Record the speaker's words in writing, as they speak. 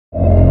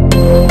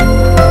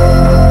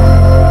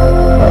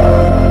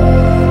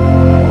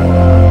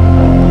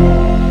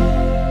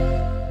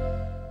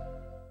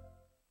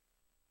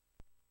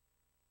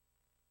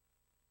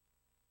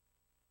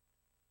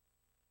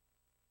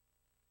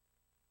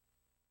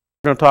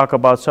We're going to talk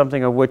about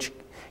something of which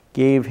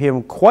gave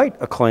him quite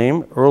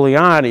acclaim early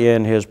on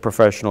in his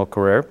professional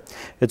career.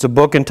 It's a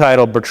book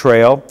entitled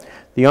Betrayal,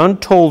 The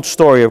Untold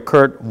Story of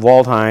Kurt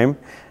Waldheim,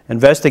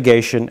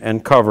 Investigation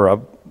and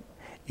Cover-Up,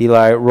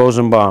 Eli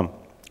Rosenbaum,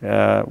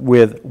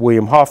 with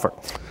William Hoffer.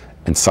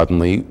 And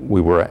suddenly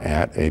we were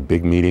at a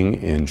big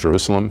meeting in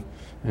Jerusalem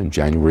in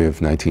January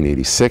of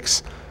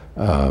 1986,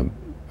 a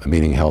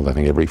meeting held, I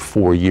think, every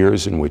 4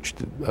 years, in which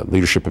the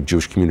leadership of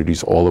Jewish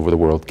communities all over the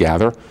world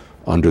gather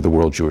under the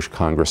World Jewish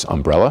Congress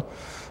umbrella.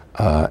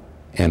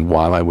 And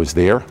while I was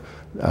there,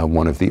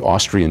 one of the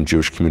Austrian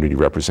Jewish community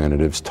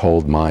representatives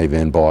told my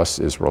then boss,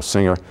 Israel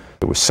Singer,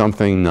 there was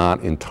something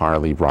not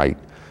entirely right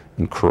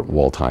in Kurt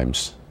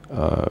Waldheim's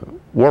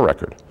war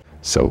record.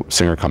 So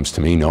Singer comes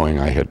to me knowing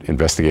I had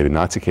investigated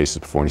Nazi cases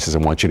before, and he says, I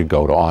want you to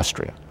go to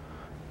Austria.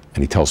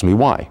 And he tells me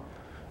why.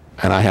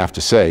 And I have to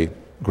say,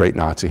 great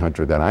Nazi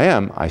hunter that I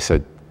am, I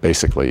said,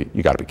 basically,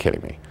 you got to be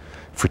kidding me.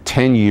 For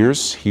 10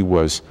 years, he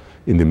was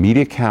in the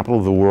media capital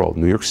of the world,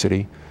 New York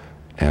City,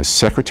 as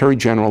Secretary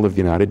General of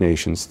the United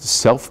Nations, the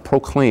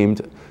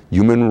self-proclaimed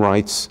human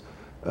rights,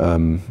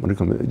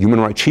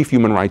 chief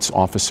human rights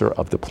officer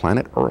of the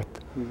planet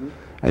Earth. Mm-hmm.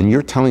 And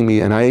you're telling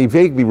me, and I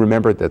vaguely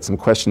remembered that some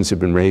questions had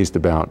been raised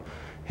about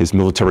his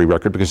military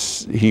record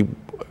because he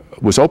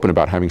was open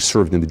about having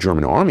served in the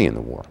German army in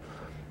the war.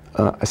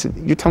 I said,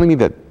 you're telling me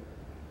that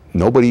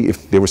nobody,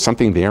 if there was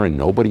something there and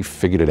nobody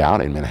figured it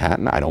out in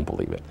Manhattan? I don't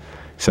believe it.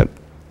 He said,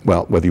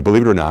 well, whether you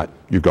believe it or not,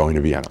 you're going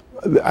to Vienna.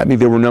 I mean,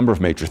 there were a number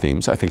of major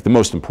themes. I think the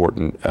most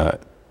important,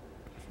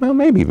 well,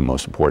 maybe the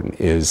most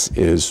important,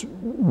 is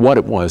what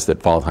it was that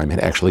Waldheim had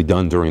actually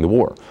done during the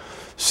war.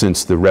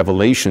 Since the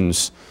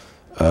revelations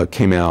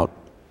came out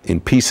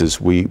in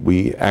pieces,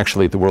 we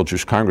actually at the World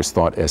Jewish Congress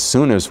thought as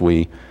soon as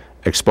we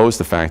exposed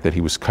the fact that he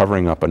was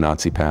covering up a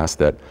Nazi past,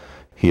 that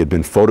he had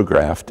been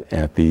photographed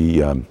at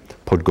the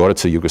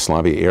Podgorica,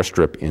 Yugoslavia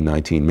airstrip in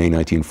May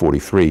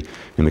 1943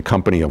 in the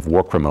company of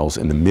war criminals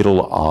in the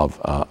middle of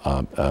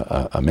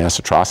a mass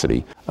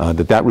atrocity,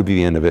 that would be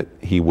the end of it.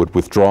 He would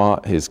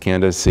withdraw his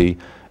candidacy,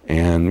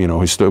 and we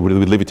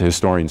would leave it to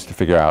historians to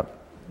figure out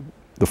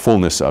the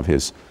fullness of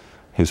his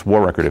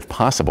war record if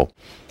possible.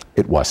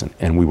 It wasn't,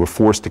 and we were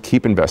forced to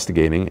keep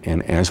investigating,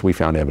 and as we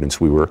found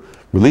evidence, we were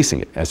releasing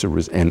it.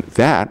 And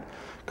that,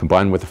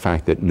 combined with the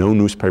fact that no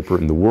newspaper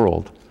in the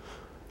world,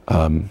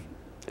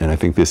 and I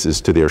think this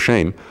is to their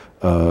shame,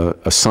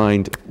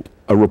 assigned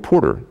a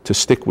reporter to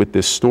stick with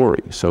this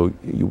story, so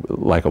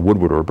like a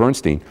Woodward or a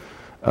Bernstein,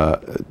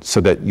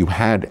 so that you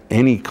had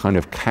any kind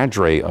of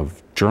cadre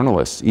of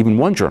journalists, even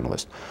one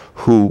journalist,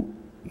 who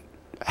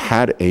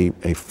had a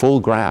full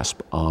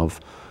grasp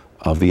of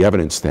the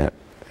evidence that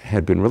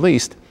had been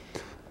released.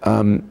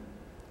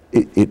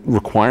 It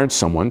required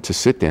someone to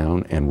sit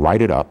down and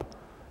write it up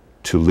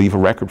to leave a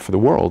record for the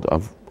world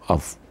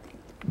of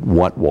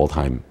what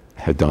Waldheim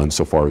had done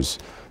so far as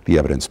the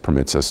evidence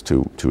permits us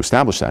to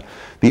establish that.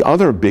 The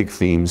other big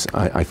themes,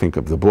 I think,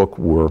 of the book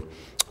were,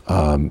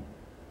 and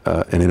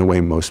in a way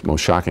most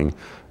shocking,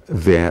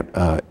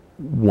 that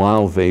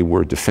while they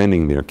were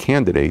defending their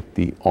candidate,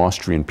 the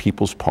Austrian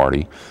People's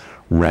Party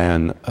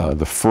ran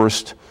the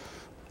first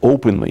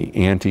openly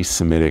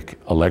anti-Semitic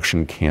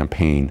election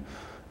campaign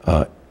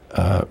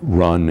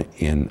run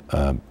in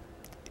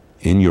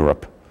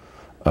Europe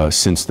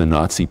since the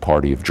Nazi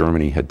Party of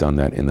Germany had done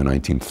that in the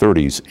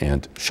 1930s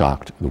and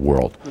shocked the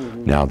world.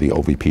 Mm-hmm. Now the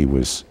OVP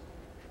was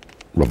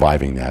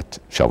reviving that,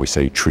 shall we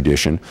say,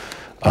 tradition.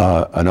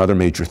 Another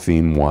major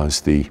theme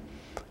was the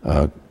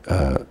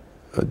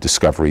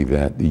discovery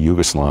that the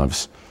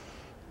Yugoslavs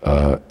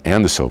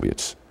and the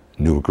Soviets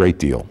knew a great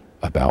deal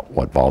about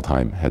what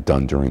Waldheim had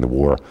done during the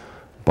war,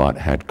 but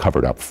had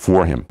covered up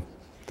for him.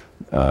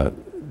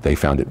 They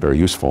found it very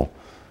useful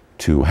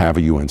to have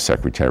a UN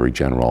Secretary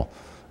General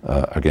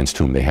against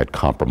whom they had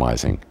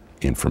compromising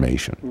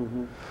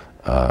information.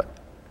 Mm-hmm.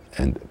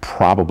 And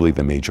probably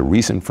the major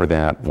reason for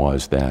that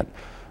was that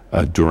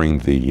during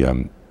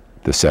the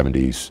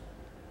 70s,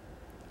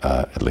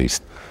 at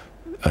least,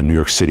 New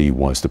York City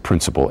was the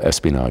principal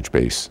espionage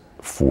base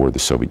for the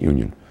Soviet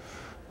Union,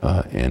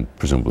 and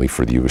presumably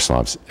for the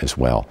Yugoslavs as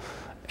well.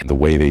 And the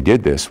way they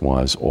did this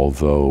was,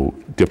 although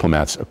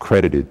diplomats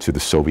accredited to the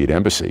Soviet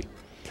embassy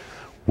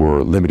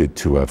were limited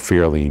to a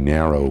fairly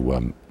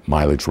narrow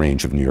mileage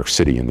range of New York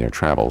City in their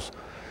travels,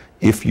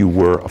 if you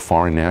were a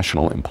foreign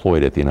national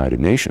employed at the United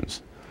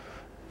Nations,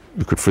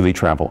 you could freely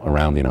travel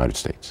around the United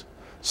States.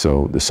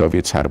 So the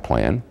Soviets had a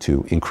plan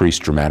to increase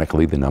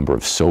dramatically the number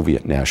of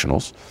Soviet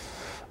nationals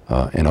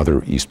and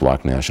other East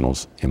Bloc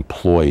nationals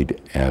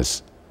employed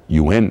as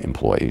UN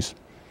employees,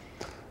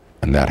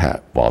 and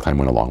Waldheim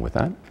went along with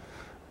that.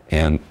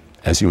 And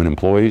as UN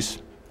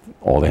employees,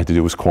 all they had to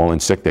do was call in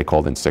sick. They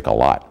called in sick a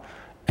lot,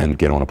 and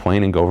get on a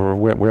plane and go over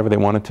wherever they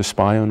wanted to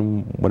spy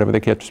on whatever they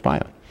cared to spy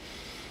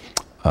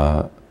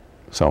on.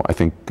 So I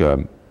think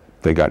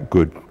they got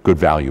good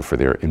value for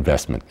their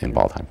investment in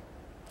Waldheim.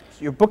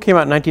 So your book came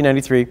out in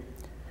 1993.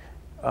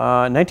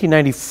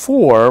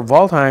 1994,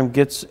 Waldheim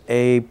gets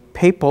a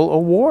papal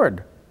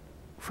award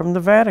from the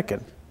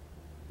Vatican.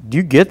 Do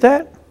you get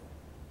that?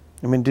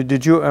 I mean,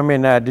 did you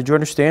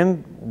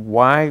understand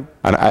why?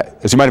 And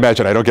as you might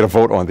imagine, I don't get a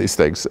vote on these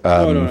things.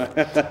 No.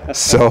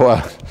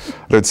 So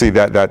let's see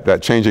that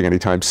changing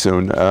anytime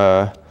soon.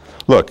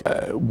 Look,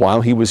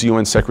 while he was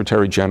UN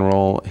Secretary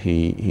General,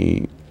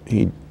 he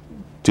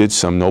did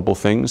some noble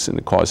things in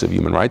the cause of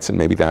human rights, and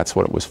maybe that's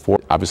what it was for.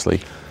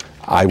 Obviously,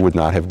 I would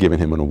not have given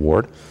him an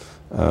award.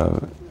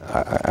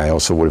 I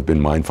also would have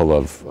been mindful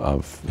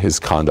of his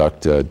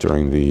conduct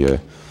during the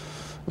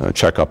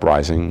Czech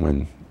uprising,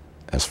 when,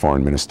 as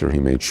foreign minister, he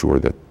made sure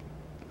that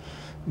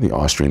the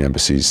Austrian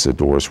embassy's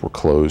doors were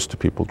closed to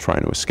people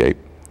trying to escape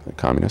the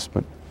communists.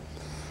 But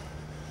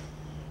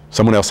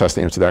someone else has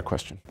to answer that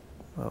question.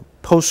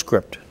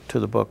 Postscript to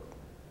the book,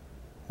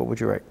 what would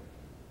you write?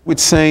 I would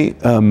say,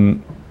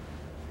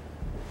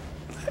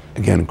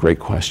 again, a great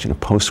question, a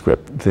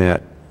postscript,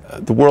 that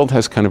the world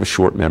has kind of a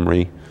short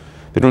memory.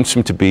 There don't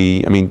seem to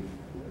be, I mean,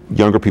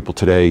 younger people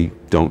today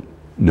don't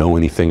know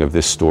anything of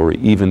this story,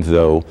 even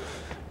though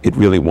it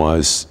really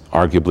was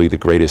arguably the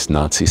greatest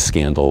Nazi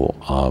scandal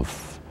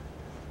of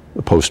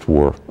the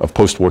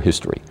post-war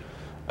history.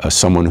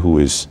 Someone who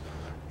is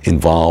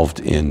involved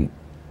in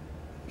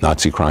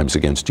Nazi crimes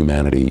against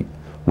humanity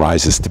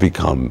rises to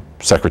become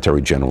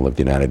Secretary General of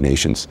the United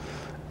Nations,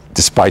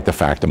 despite the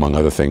fact, among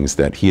other things,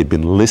 that he had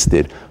been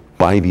listed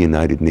by the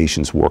United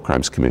Nations War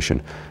Crimes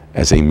Commission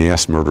as a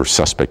mass murder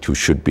suspect who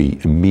should be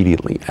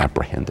immediately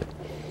apprehended.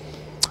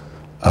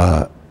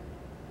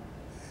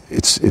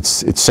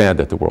 It's sad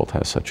that the world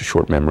has such a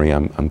short memory.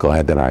 I'm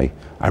glad that I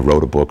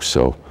wrote a book,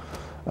 so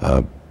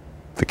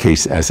the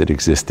case as it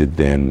existed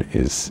then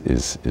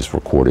is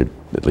recorded,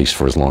 at least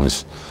for as long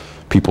as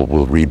people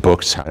will read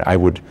books. I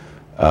would,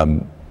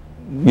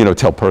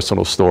 tell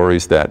personal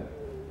stories that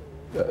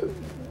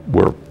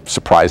were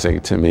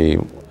surprising to me.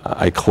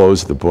 I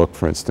closed the book,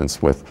 for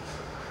instance, with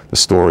the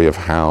story of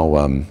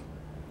how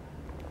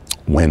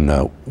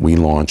when we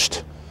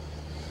launched,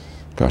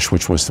 gosh,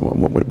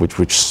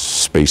 which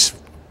space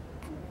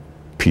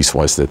piece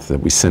was that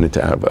we sent it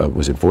to,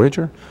 was it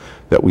Voyager?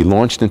 That we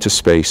launched into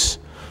space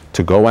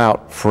to go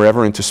out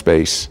forever into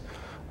space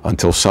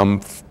until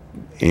some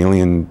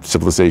alien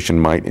civilization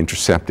might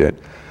intercept it.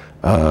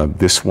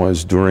 This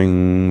was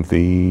during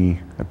the,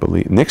 I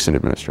believe, Nixon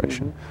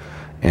administration.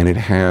 And it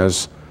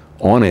has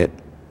on it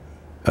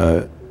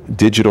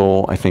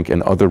digital, I think,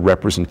 and other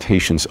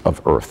representations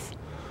of Earth.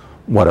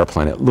 What our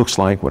planet looks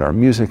like, what our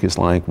music is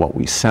like, what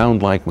we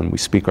sound like when we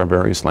speak our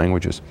various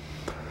languages.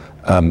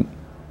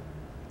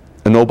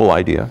 A noble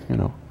idea, you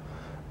know.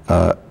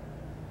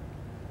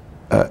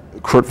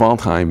 Kurt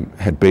Waldheim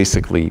had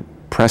basically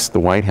pressed the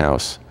White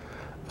House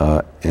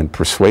and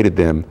persuaded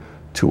them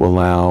to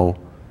allow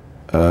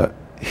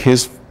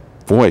his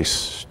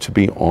voice to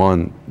be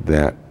on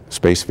that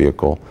space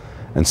vehicle.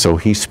 And so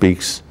he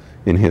speaks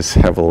in his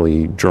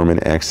heavily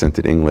German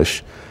accented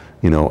English,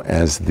 you know,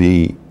 as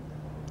the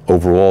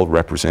overall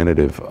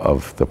representative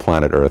of the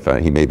planet Earth.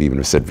 He maybe even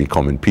have said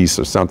 "Willkommen peace"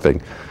 or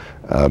something.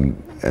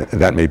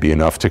 That may be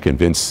enough to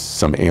convince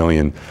some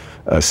alien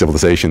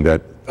civilization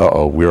that,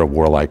 uh-oh, we're a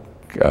warlike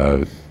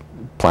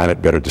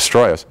planet, better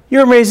destroy us.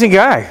 You're an amazing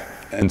guy.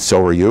 And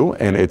so are you,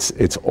 and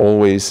it's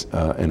always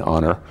an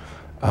honor,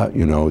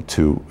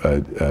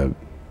 to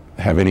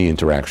have any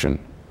interaction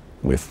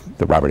with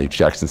the Robert H.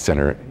 Jackson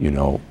Center,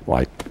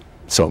 like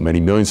so many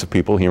millions of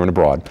people here and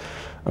abroad.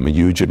 I'm a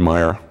huge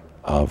admirer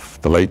of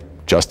the late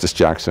Justice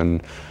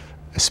Jackson,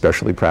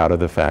 especially proud of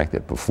the fact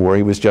that before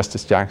he was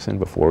Justice Jackson,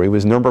 before he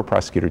was Nuremberg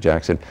Prosecutor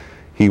Jackson,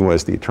 he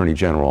was the Attorney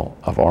General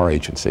of our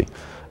agency.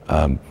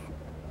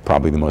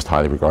 Probably the most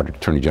highly regarded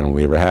Attorney General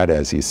we ever had,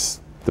 as he's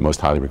the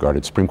most highly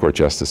regarded Supreme Court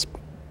Justice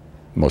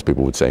most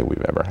people would say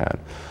we've ever had.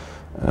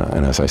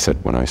 And as I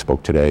said when I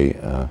spoke today,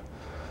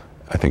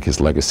 I think his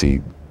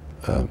legacy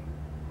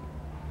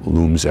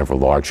looms ever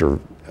larger.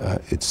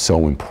 It's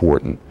so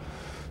important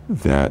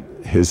that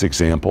his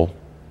example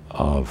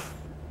of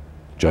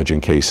judging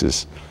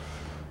cases,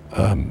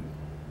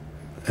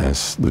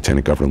 as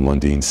Lieutenant Governor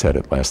Lundin said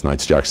at last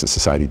night's Jackson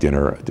Society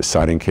dinner,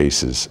 deciding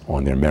cases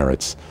on their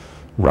merits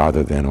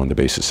rather than on the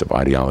basis of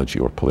ideology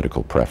or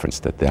political preference,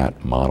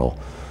 that model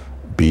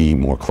be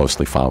more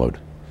closely followed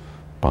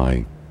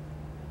by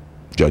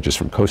judges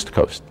from coast to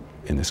coast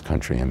in this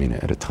country. I mean,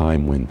 at a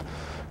time when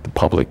the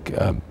public,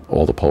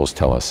 all the polls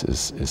tell us,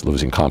 is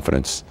losing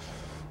confidence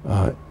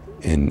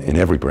in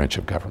every branch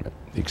of government,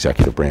 the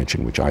executive branch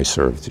in which I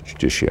serve, the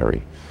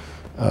judiciary,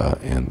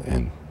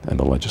 and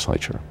the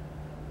legislature.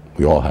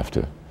 We all have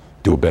to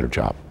do a better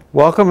job.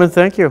 Welcome and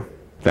thank you.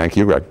 Thank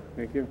you, Greg.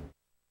 Thank you.